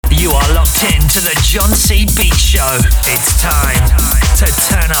You are locked in to the John C. Beat Show. It's time to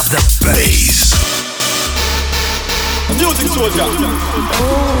turn up the bass. Music soldier. Oh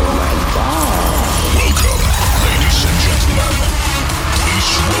my God. Welcome, ladies and gentlemen.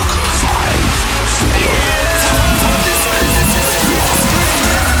 Please welcome.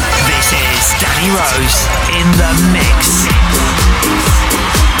 This is Danny Rose in the mix.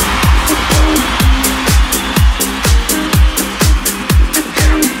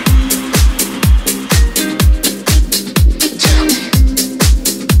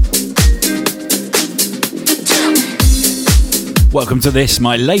 Welcome to this,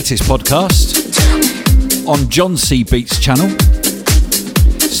 my latest podcast on John C. Beats channel.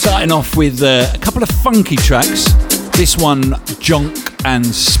 Starting off with a couple of funky tracks. This one, Jonk and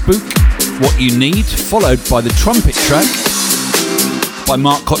Spook, What You Need, followed by the trumpet track by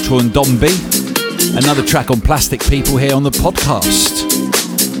Mark Cottrell and Don B. Another track on Plastic People here on the podcast.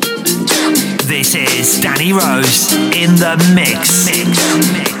 This is Danny Rose in the mix.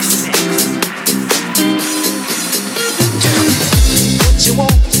 You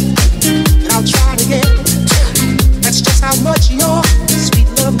want, and I'll try to get it. That's just how much your sweet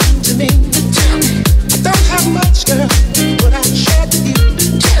love means to me. I don't have much, girl, but I share with you.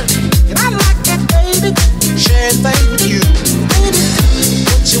 And I like that, baby, share things with you. Baby,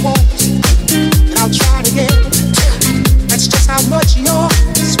 what you want, and I'll try to get it. That's just how much your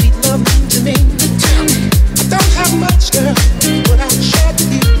sweet love means to me. I don't have much, girl, but I share with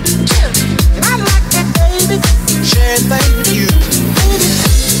you. And I like that, baby, share things with you.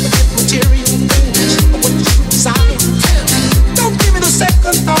 Material things are what you desire. Don't give it a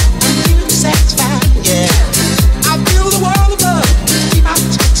second thought until you're satisfied. Yeah, I feel the world of love. Keep out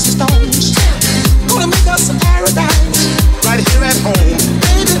the sticks and stones. Gonna make us a paradise right here at home.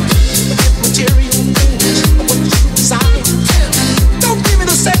 Baby, material things are what you desire. Don't give it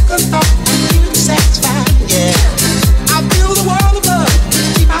a second thought until you're satisfied. Yeah, I feel the world of love.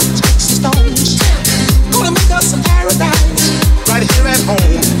 Keep out the sticks and stones. Gonna make us a paradise right here at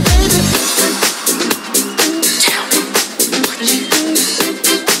home.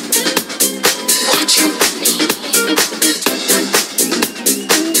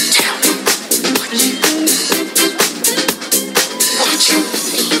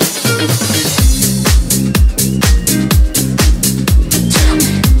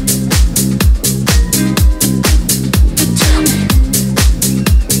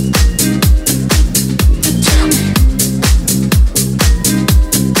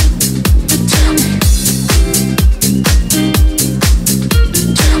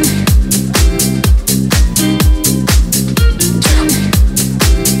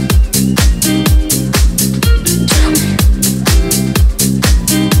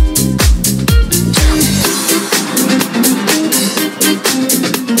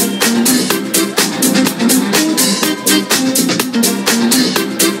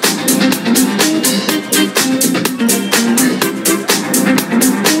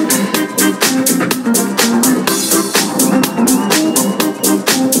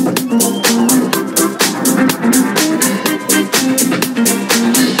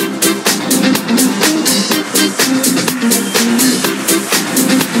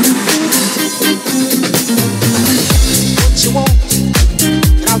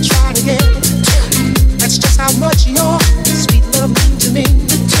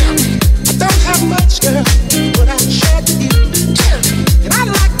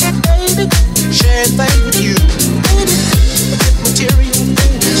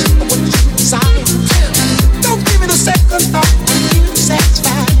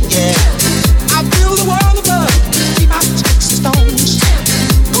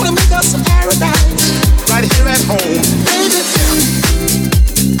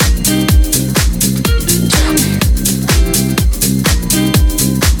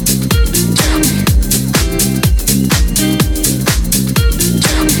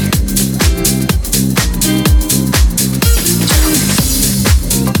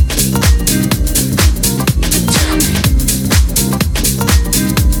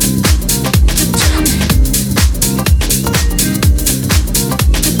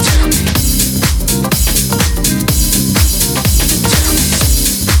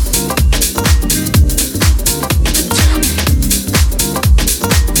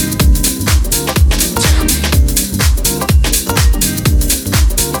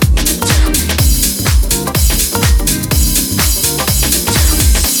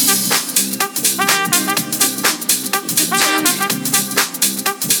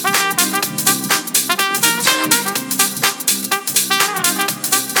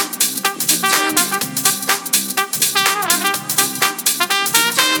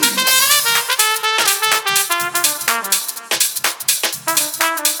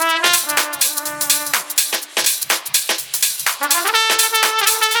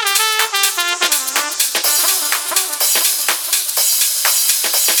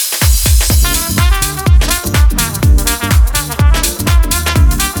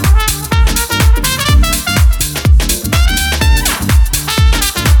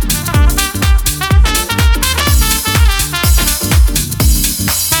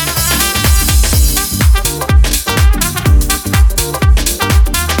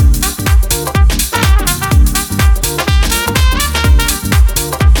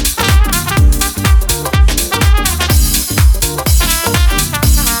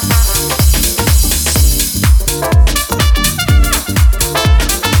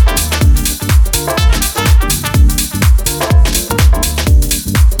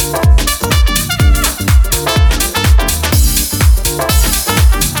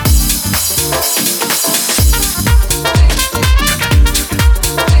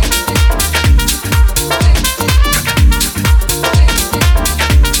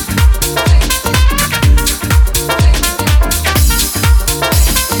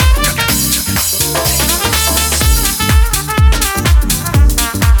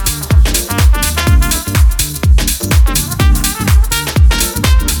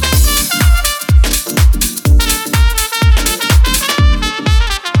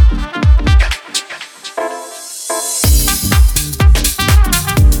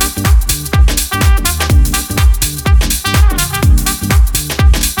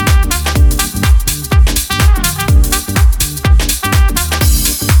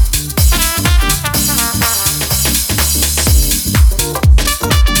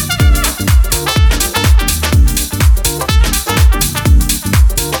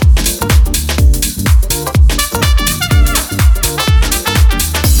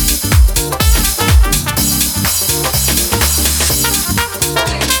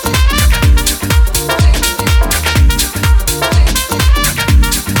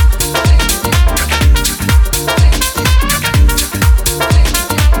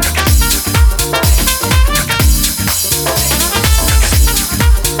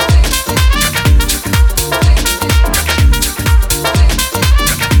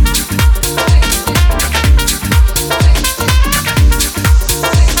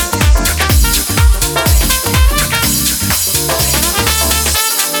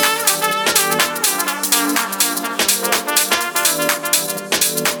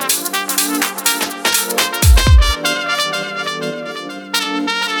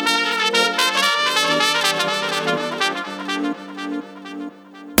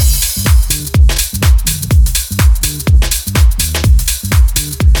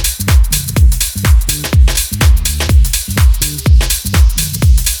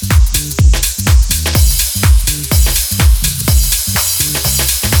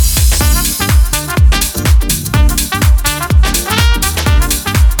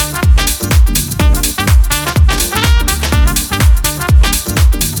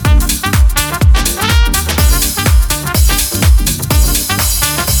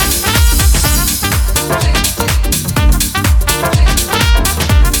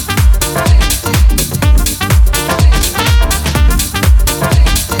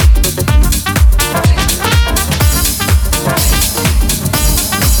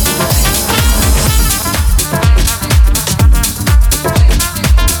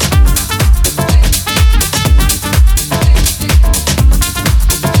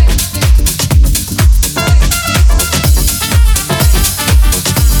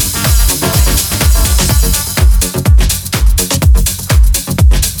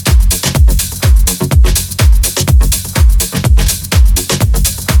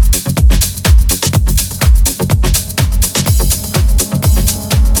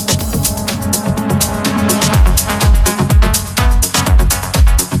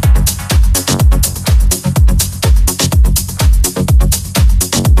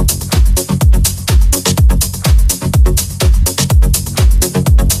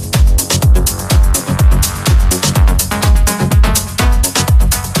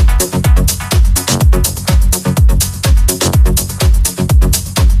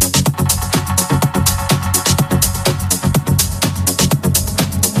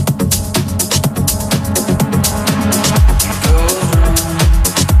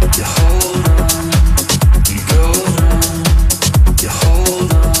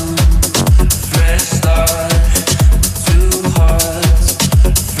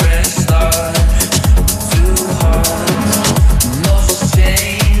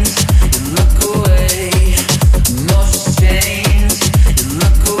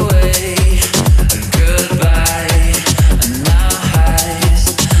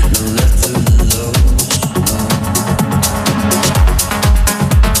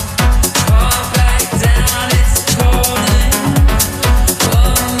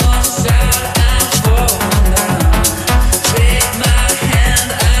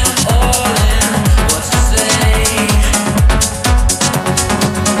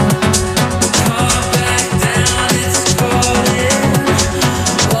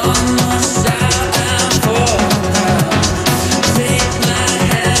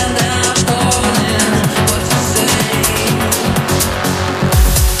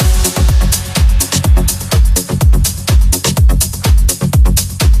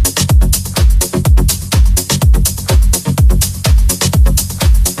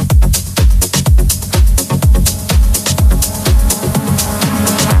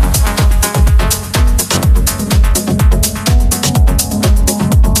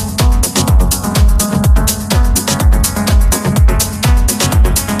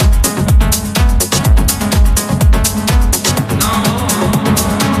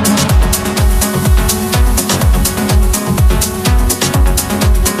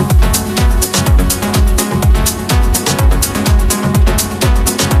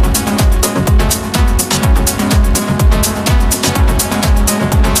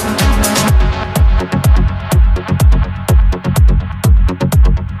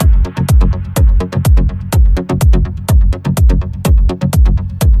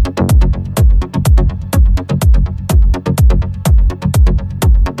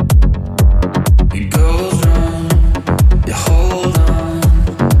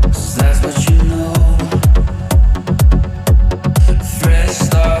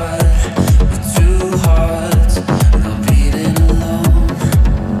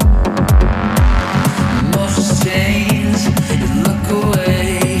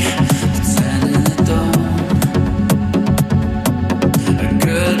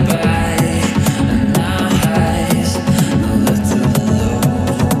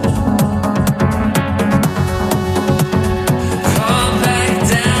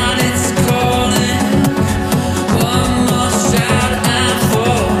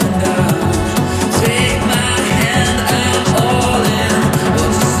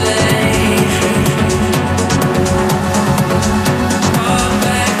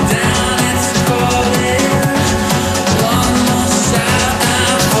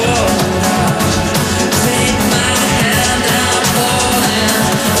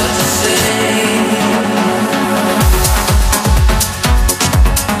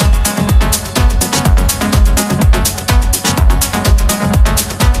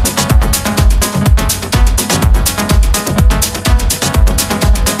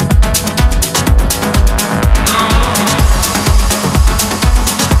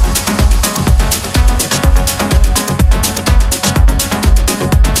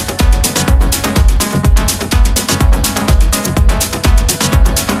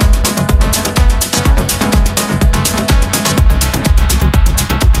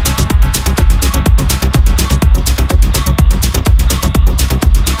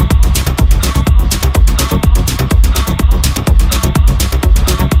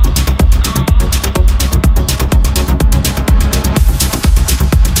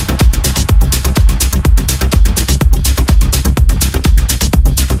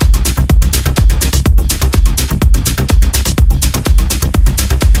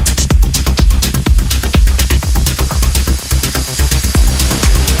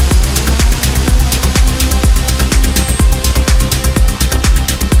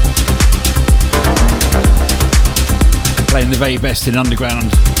 the very best in underground.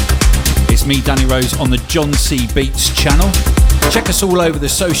 It's me, Danny Rose, on the John C. Beats channel. Check us all over the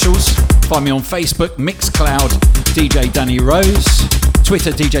socials. Find me on Facebook, Mixcloud, DJ Danny Rose,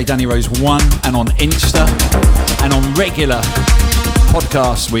 Twitter, DJ Danny Rose 1, and on Insta, and on regular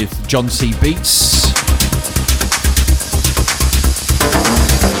podcasts with John C. Beats.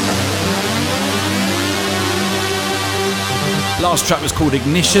 Last track was called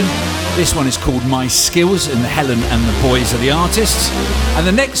Ignition. This one is called My Skills, and Helen and the Boys are the artists. And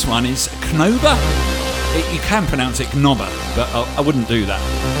the next one is Knoba. You can pronounce it Knoba, but I wouldn't do that.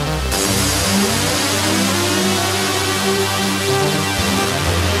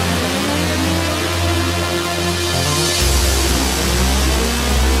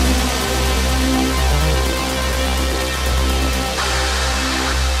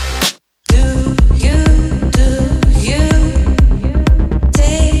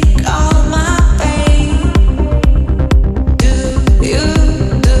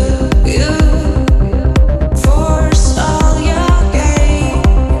 Force all your gain.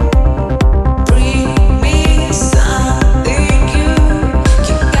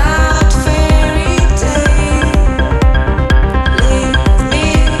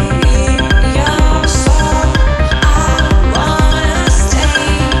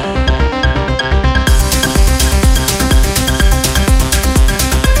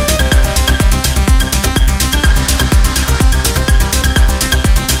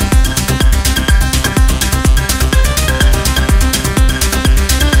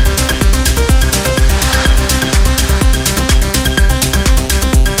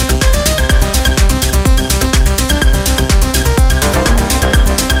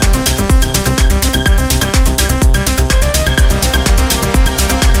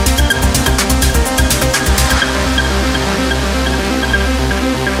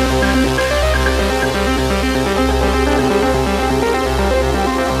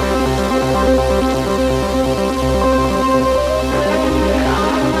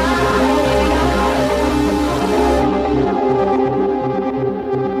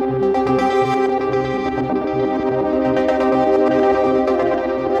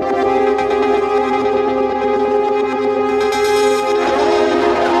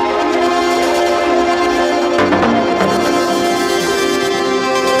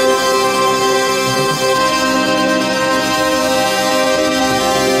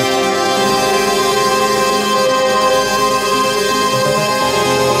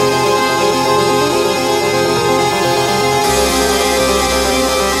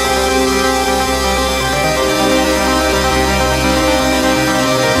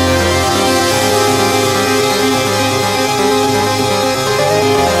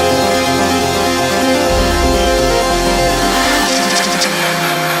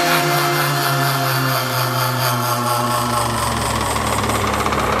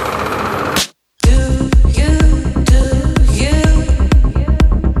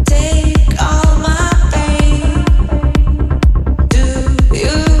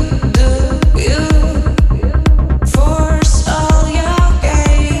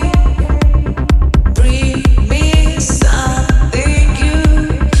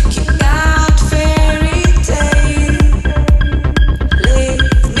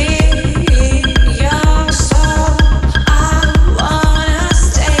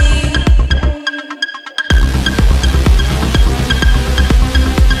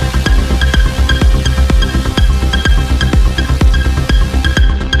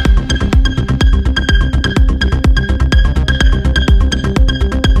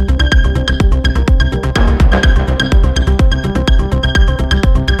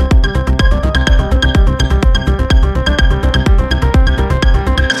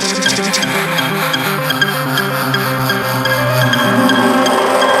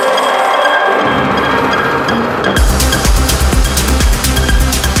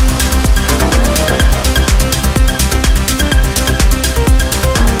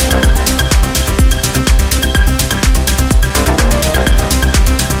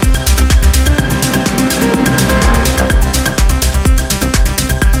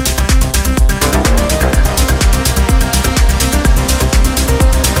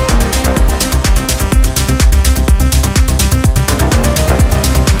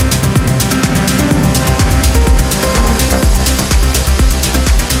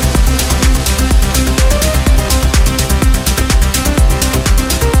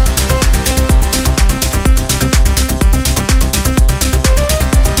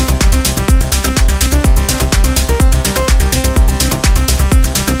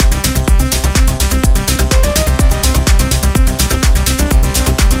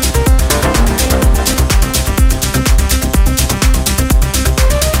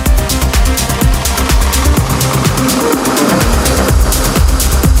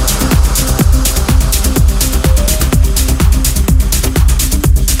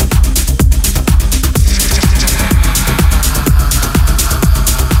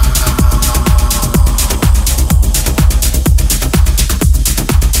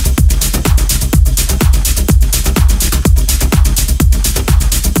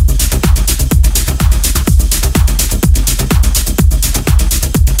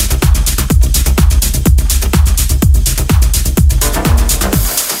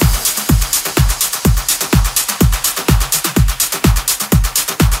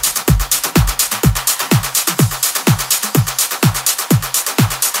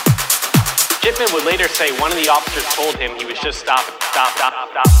 say one of the officers told him he was just stop.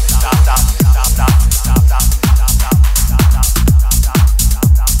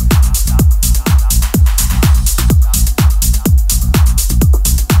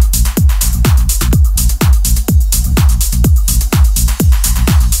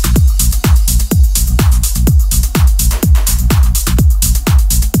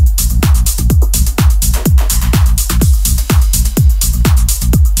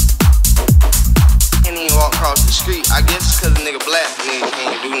 I guess cause a nigga black, nigga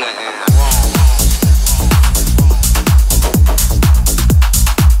can't do nothing.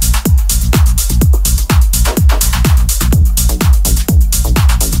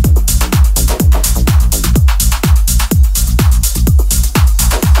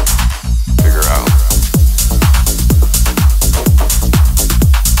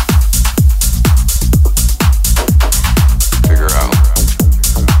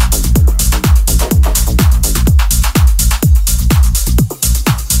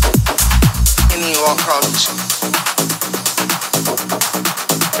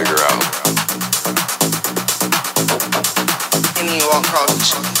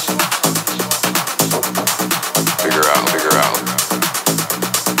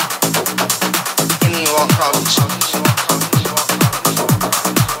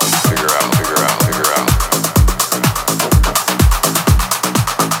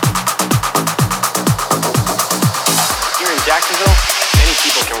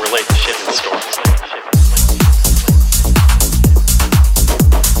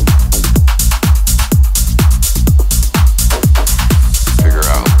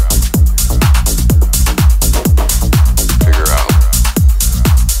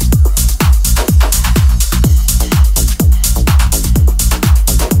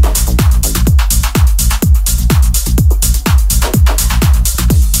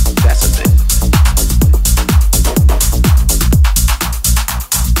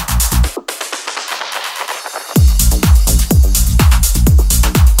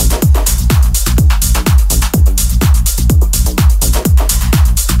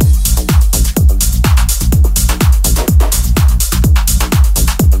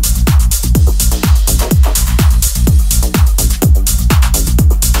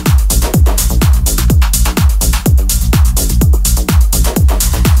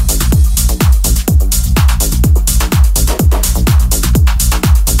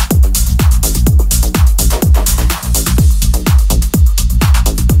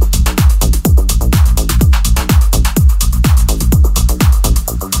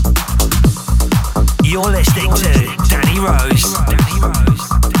 You're listening to Danny Rose.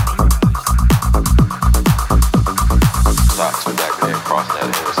 Socks were back there, crossing that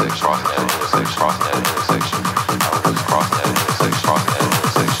intersection, crossing that intersection, crossing that intersection. I was crossing that intersection, crossing that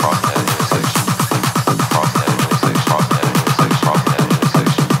intersection, crossing that intersection, crossing that intersection, crossing that intersection, crossing that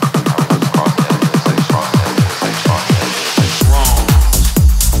intersection. I was crossing that intersection, crossing that intersection, crossing that intersection. Wrong.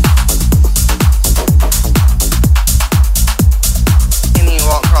 And you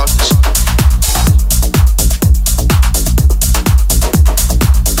walk across the street.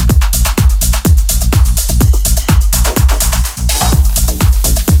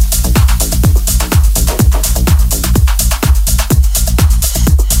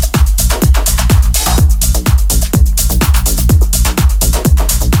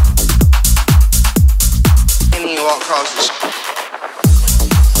 Across the street.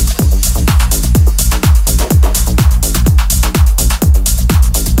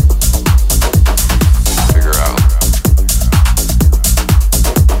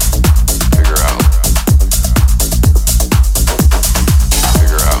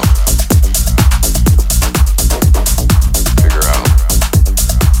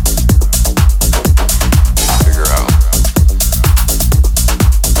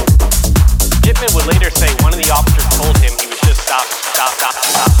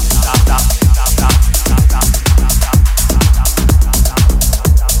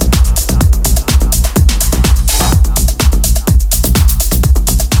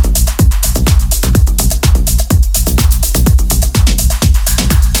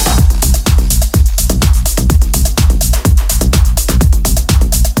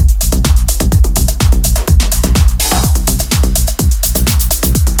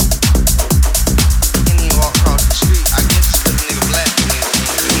 I guess 'cause a nigga black, nigga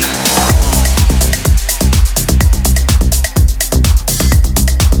can't do nothing.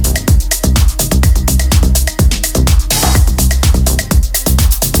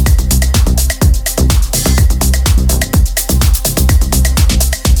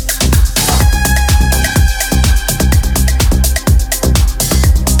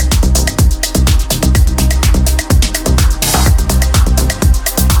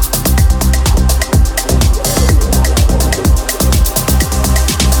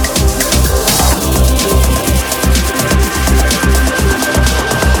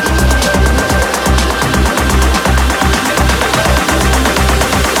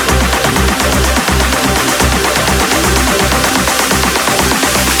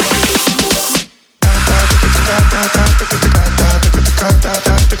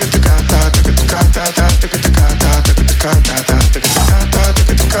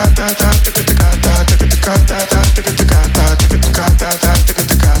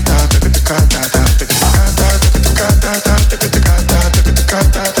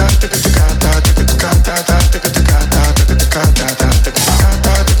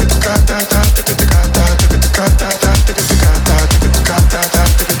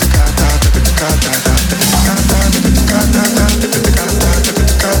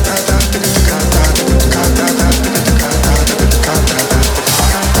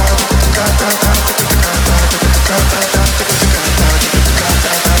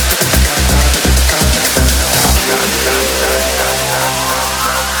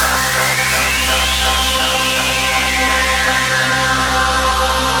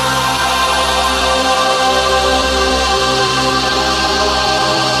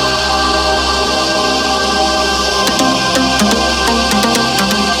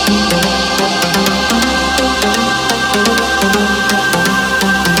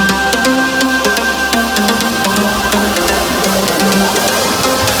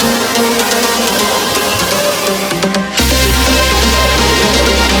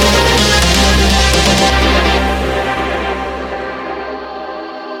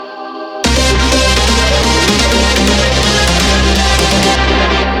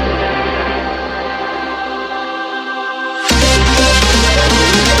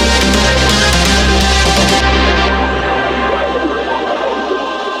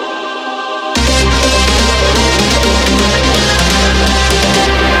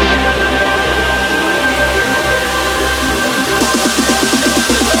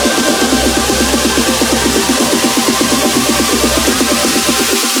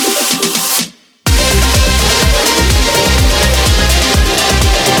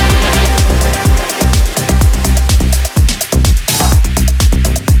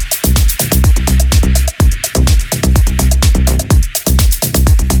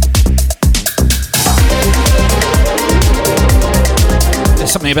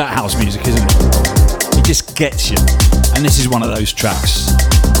 About house music, isn't it? It just gets you, and this is one of those tracks.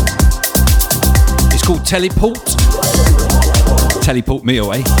 It's called Teleport Me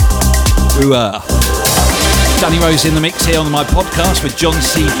Away. Danny Rose in the mix here on my podcast with John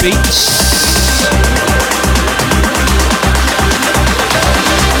C. Beats.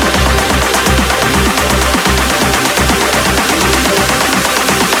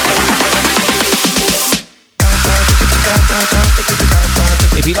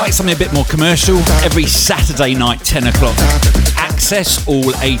 If you like something a bit more commercial, every Saturday night, 10 o'clock,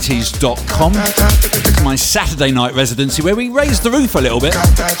 accessall80s.com. It's my Saturday night residency where we raise the roof a little bit.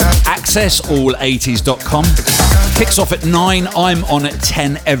 Accessall80s.com. Kicks off at 9. I'm on at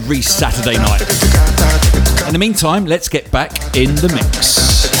 10 every Saturday night. In the meantime, let's get back in the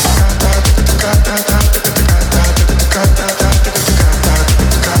mix.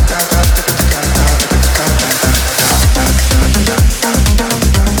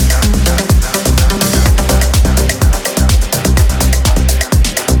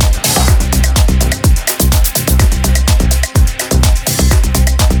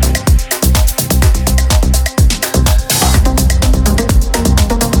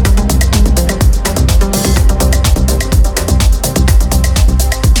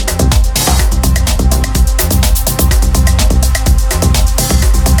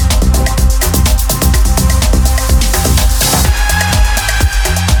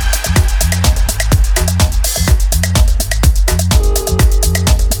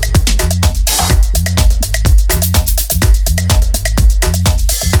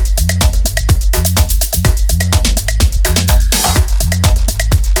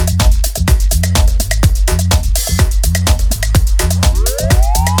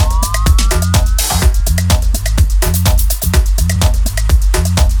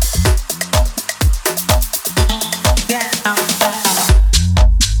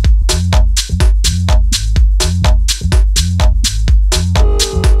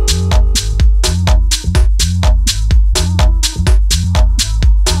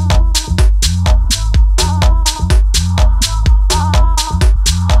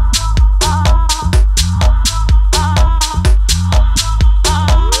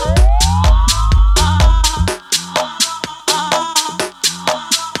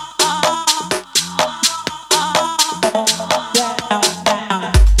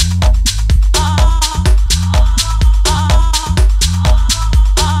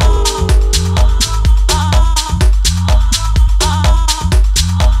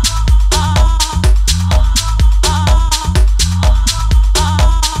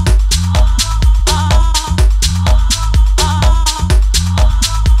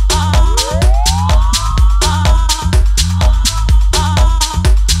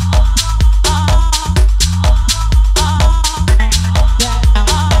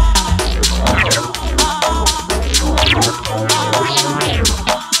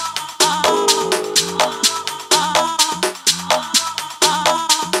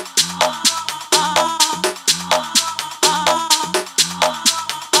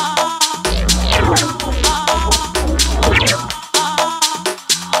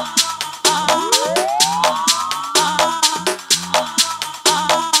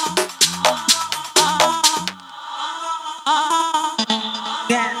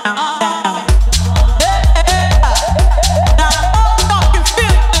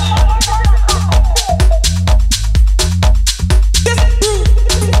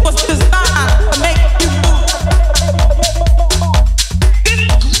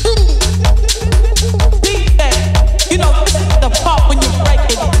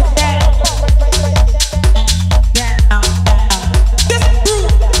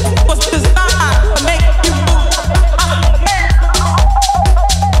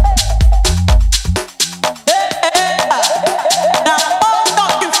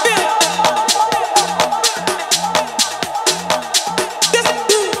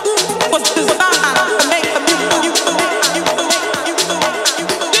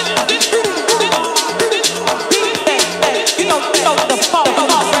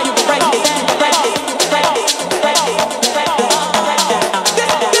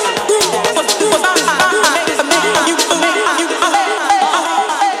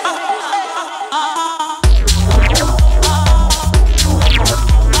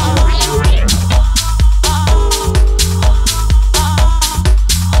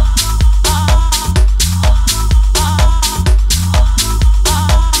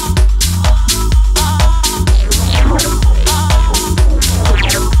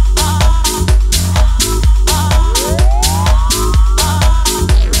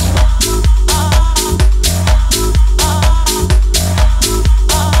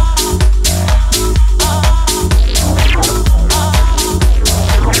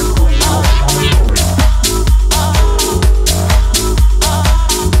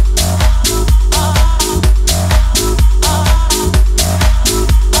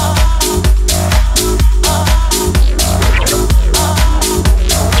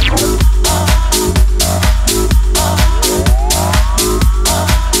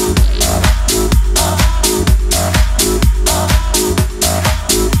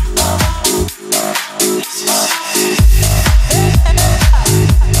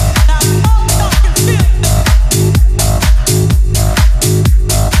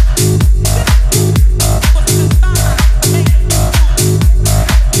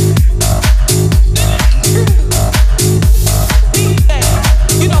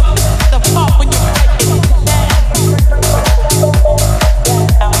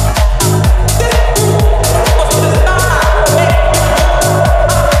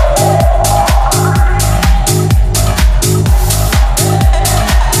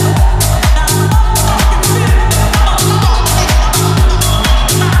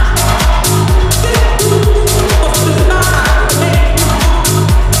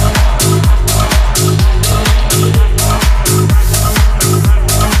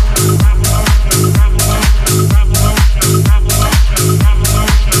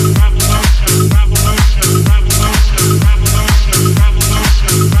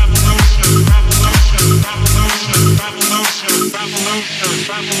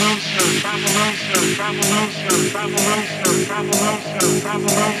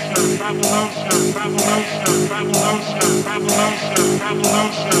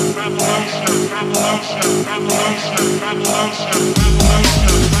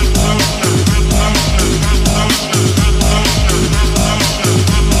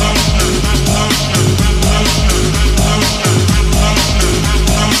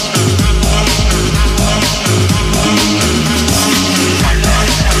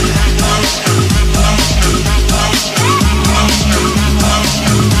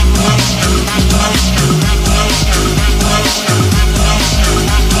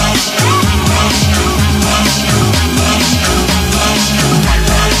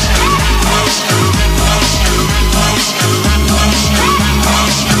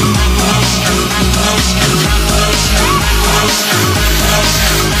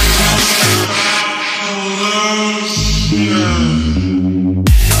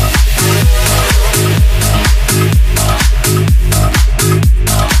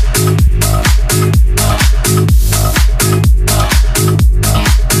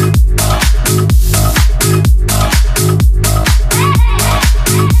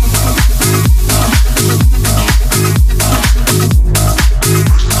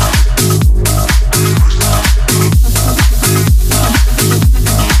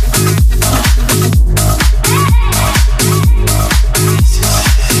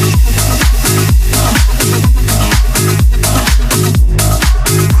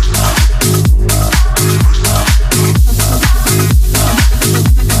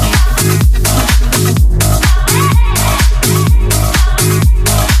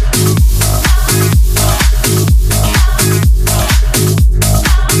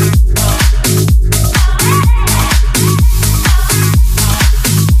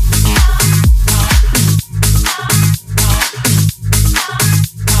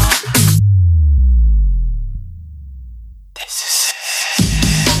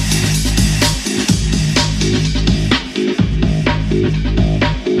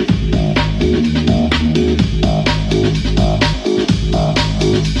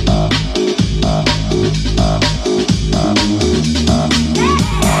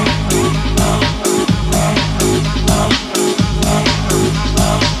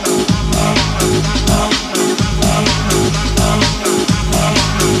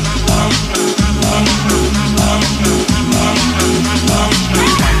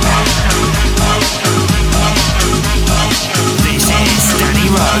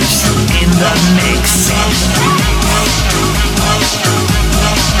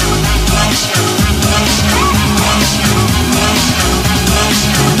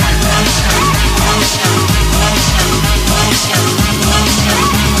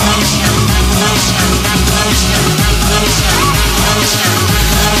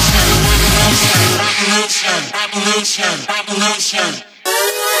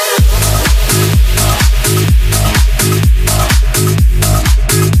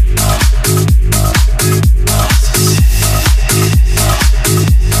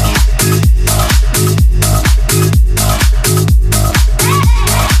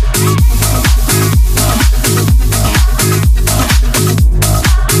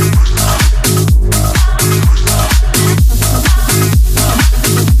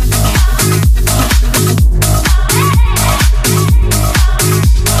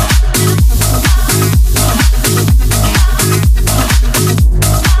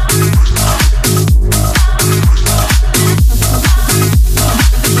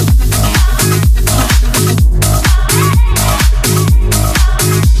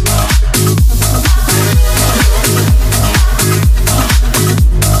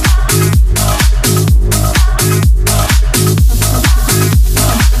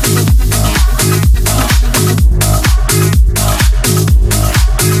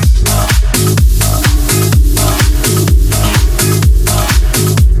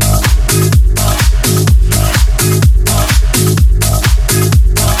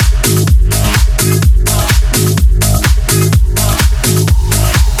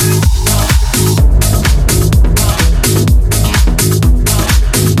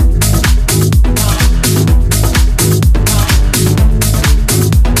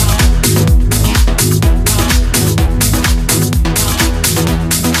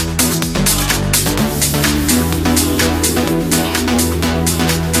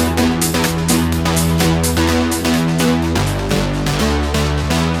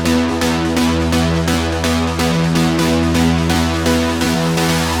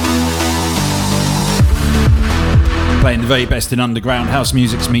 Playing the very best in underground house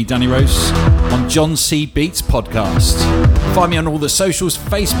music. It's me, Danny Rose, on John C. Beats podcast. Find me on all the socials,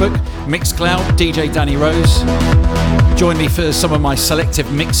 Facebook, Mixcloud, DJ Danny Rose. Join me for some of my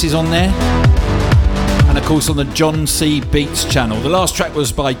selective mixes on there. And of course on the John C. Beats channel. The last track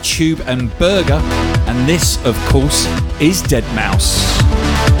was by Tube and Burger. And this, of course, is Deadmau5.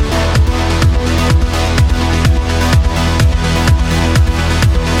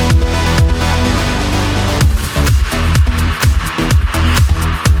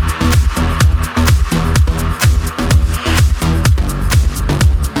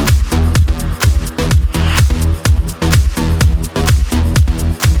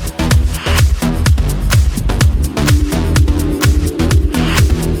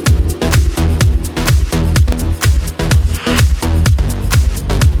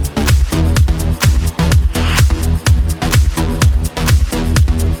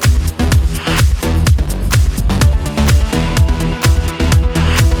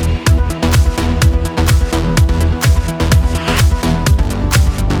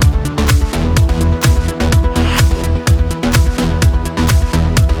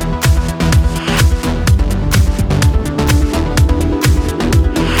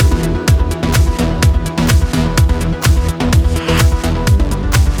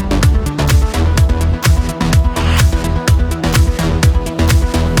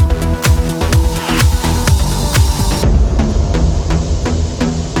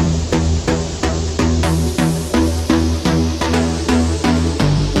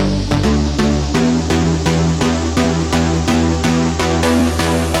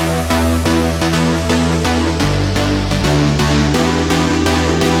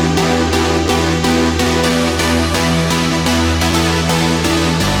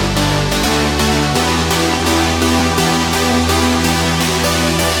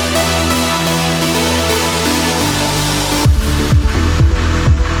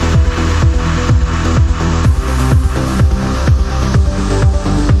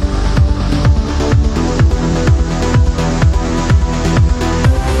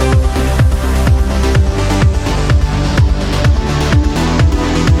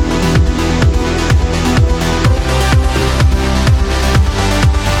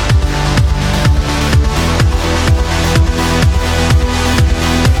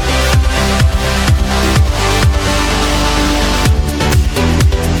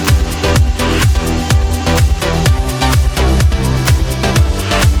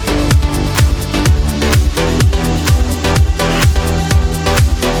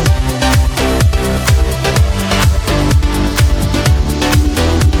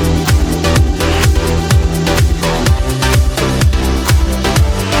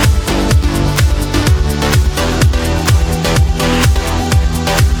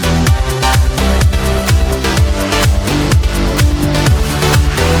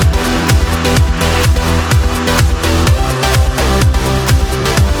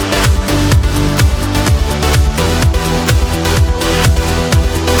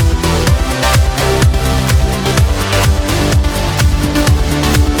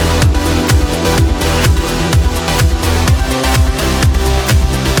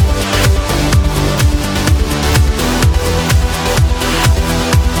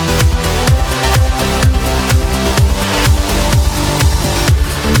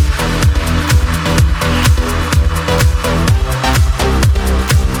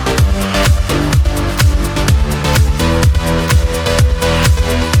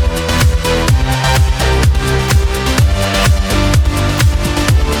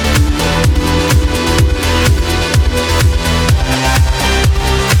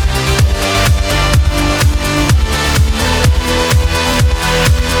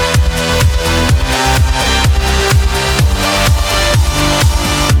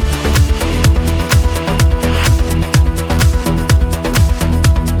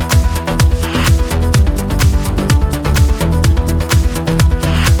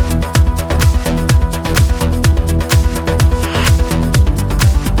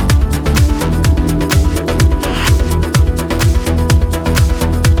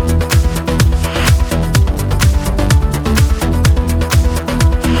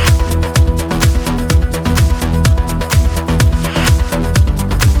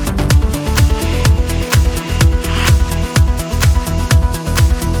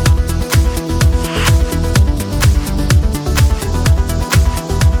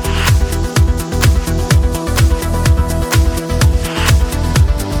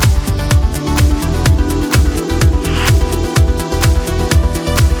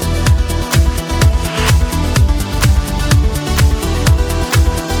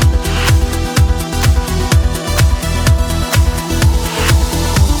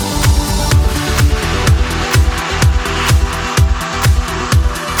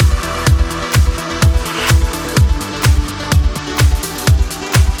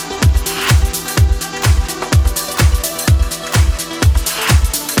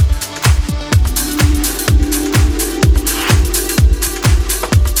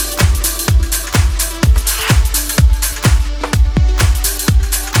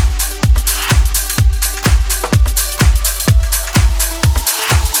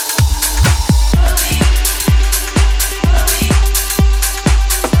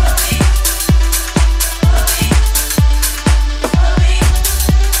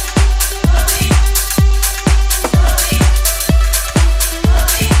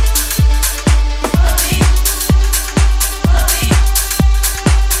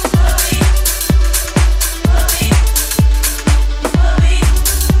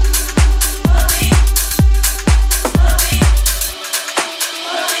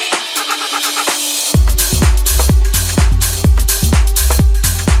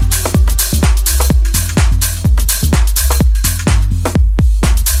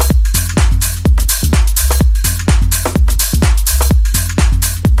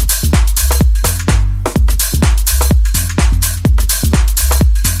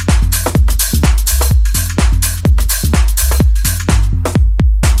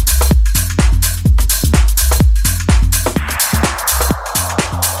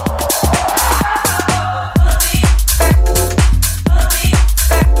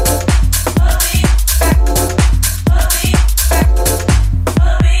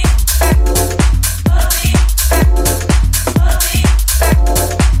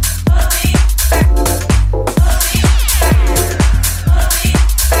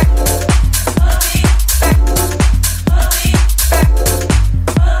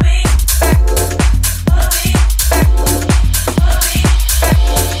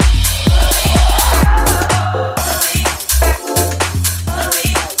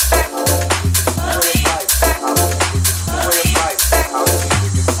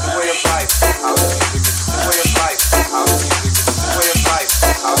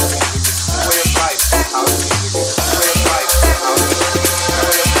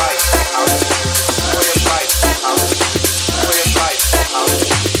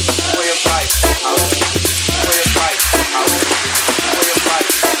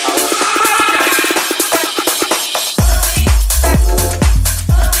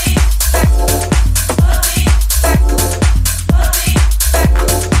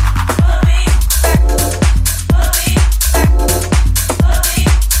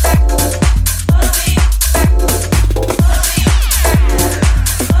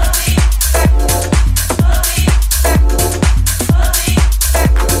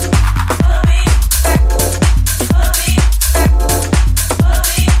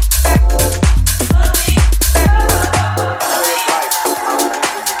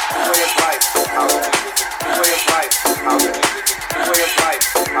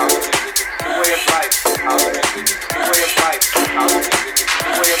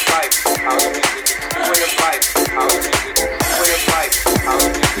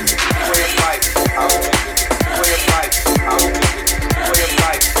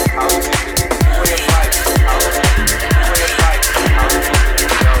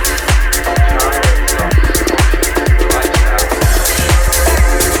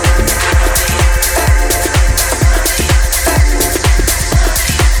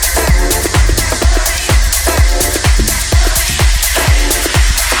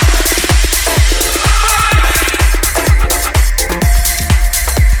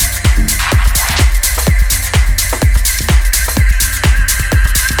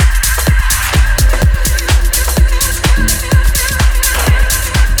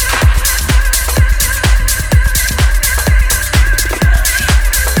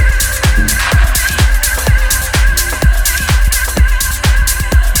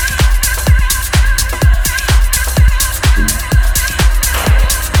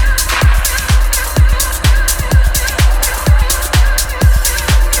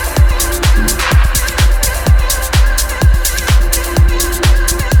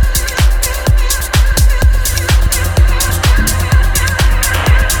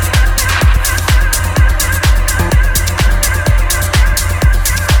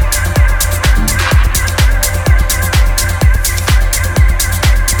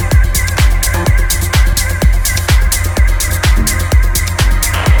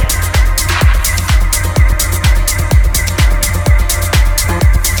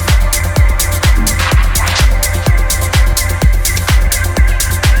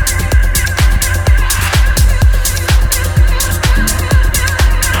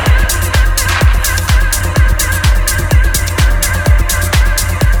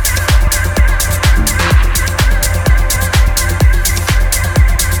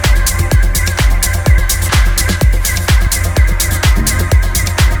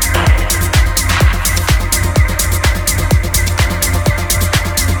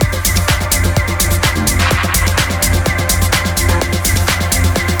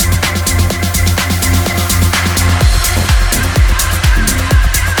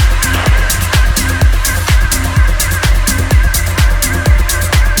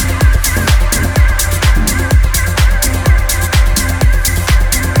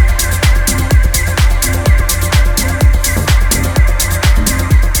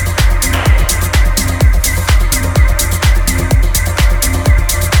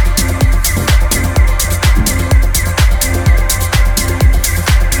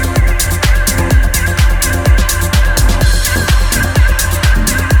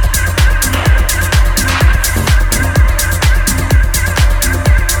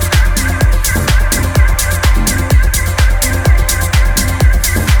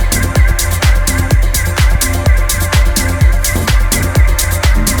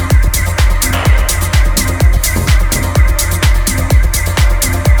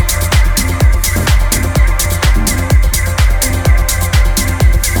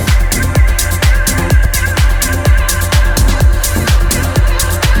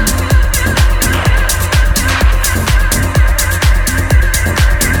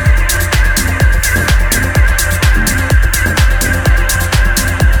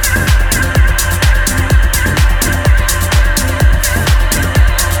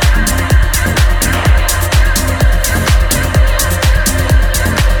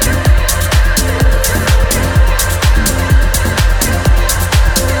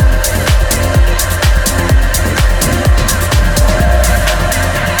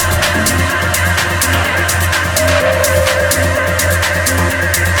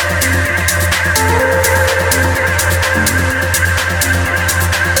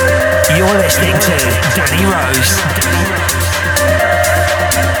 You're listening to Danny Rose.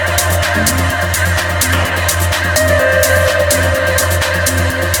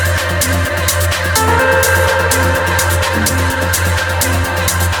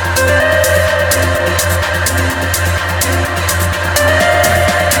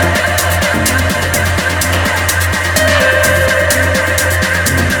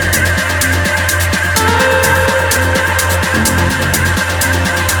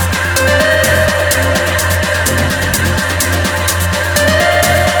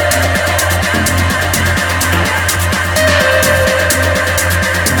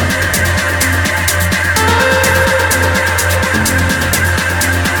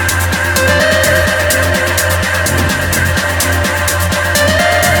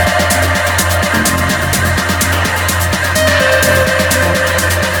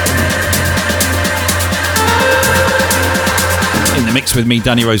 With me,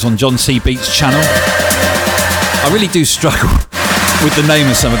 Danny Rose, on John C. Beats channel. I really do struggle with the name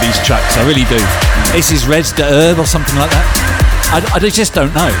of some of these tracks. I really do. This is Reds de Herb or something like that. I just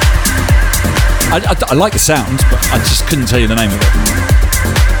don't know. I like the sounds, but I just couldn't tell you the name of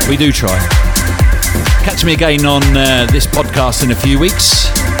it. We do try. Catch me again on this podcast in a few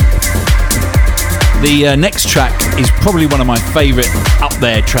weeks. The next track is probably one of my favourite up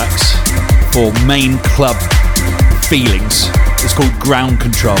there tracks for main club feelings. It's called Ground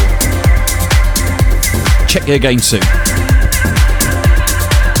Control. Check you again soon.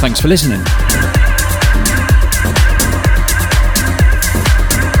 Thanks for listening.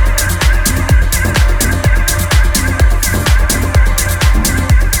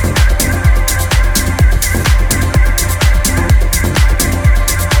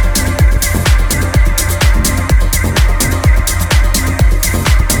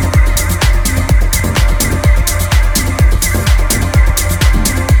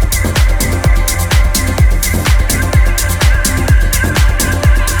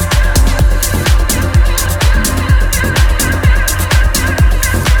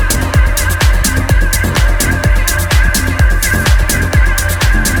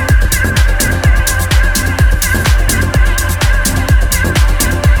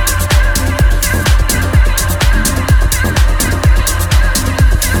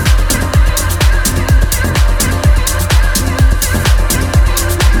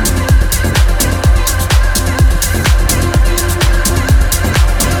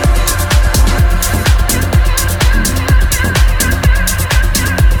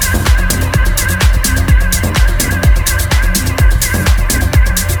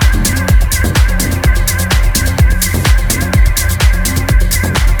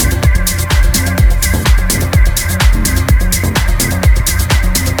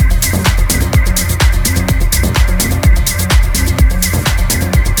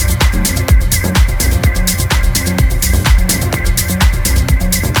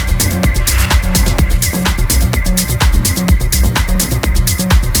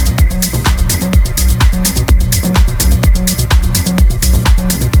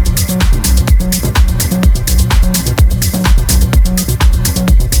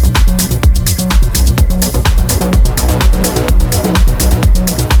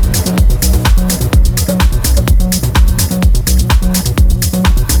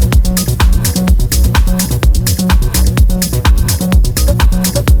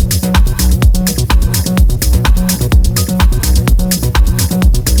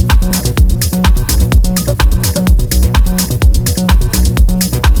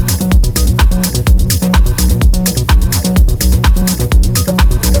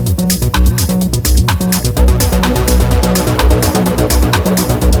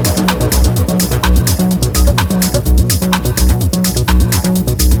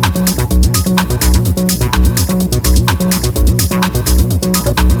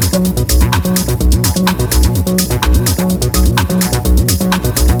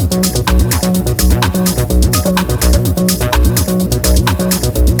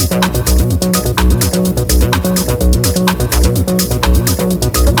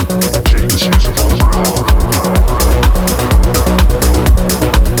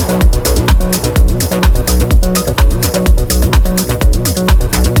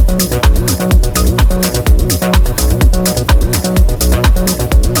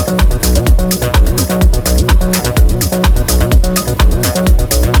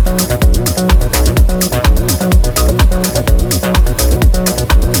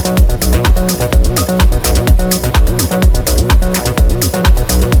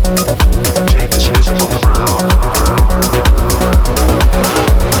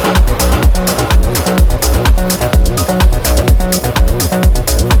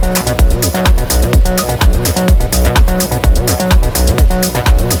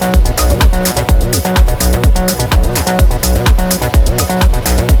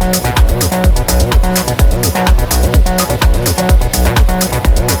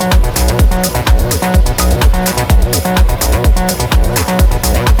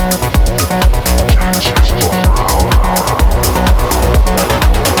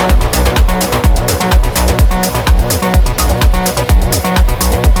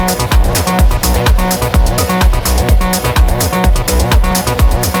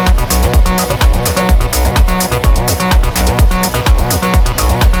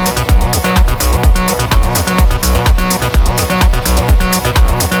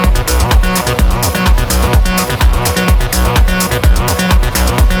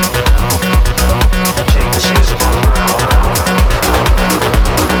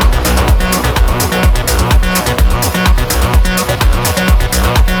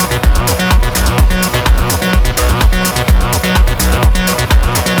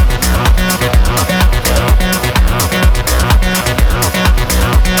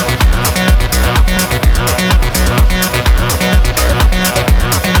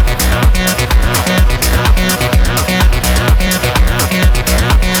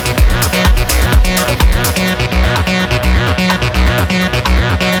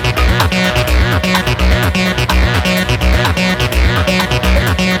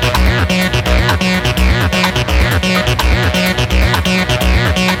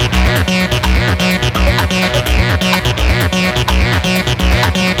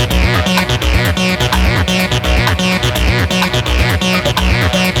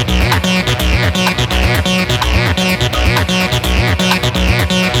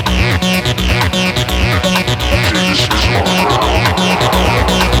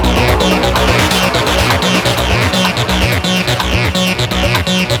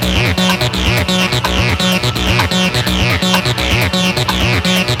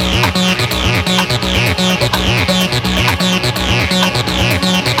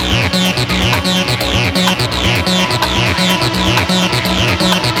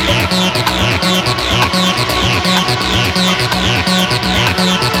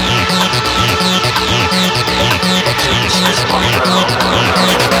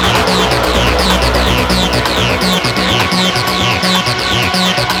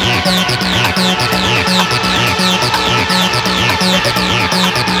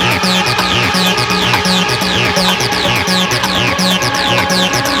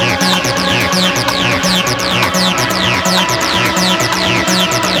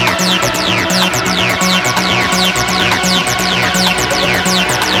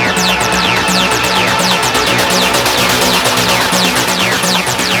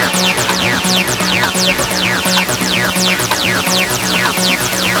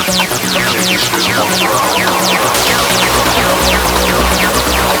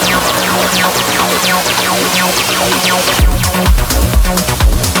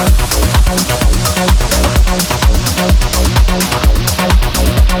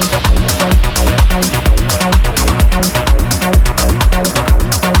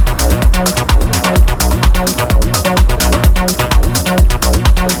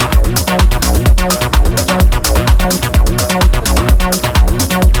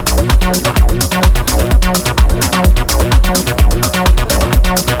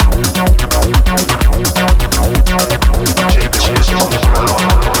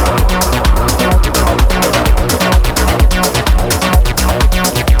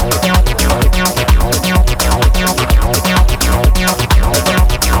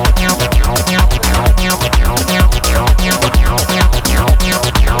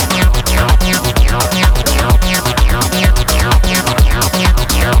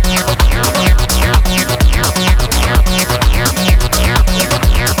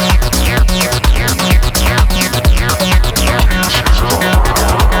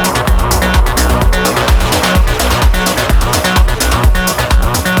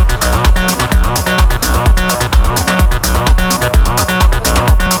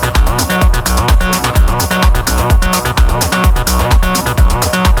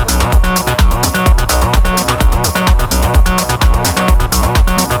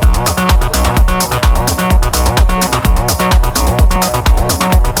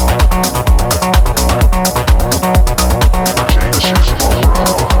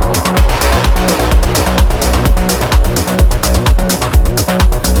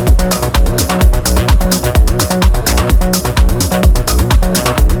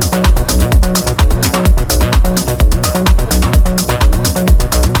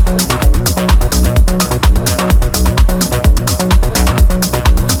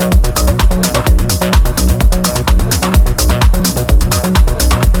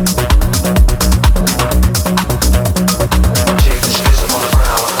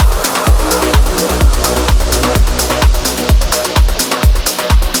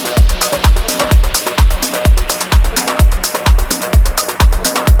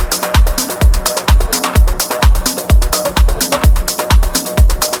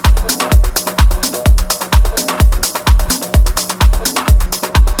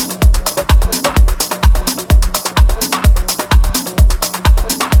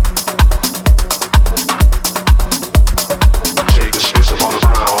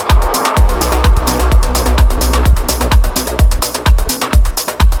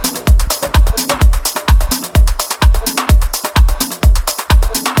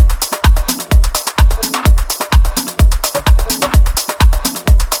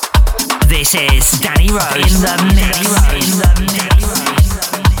 This is Danny Rose in the mix.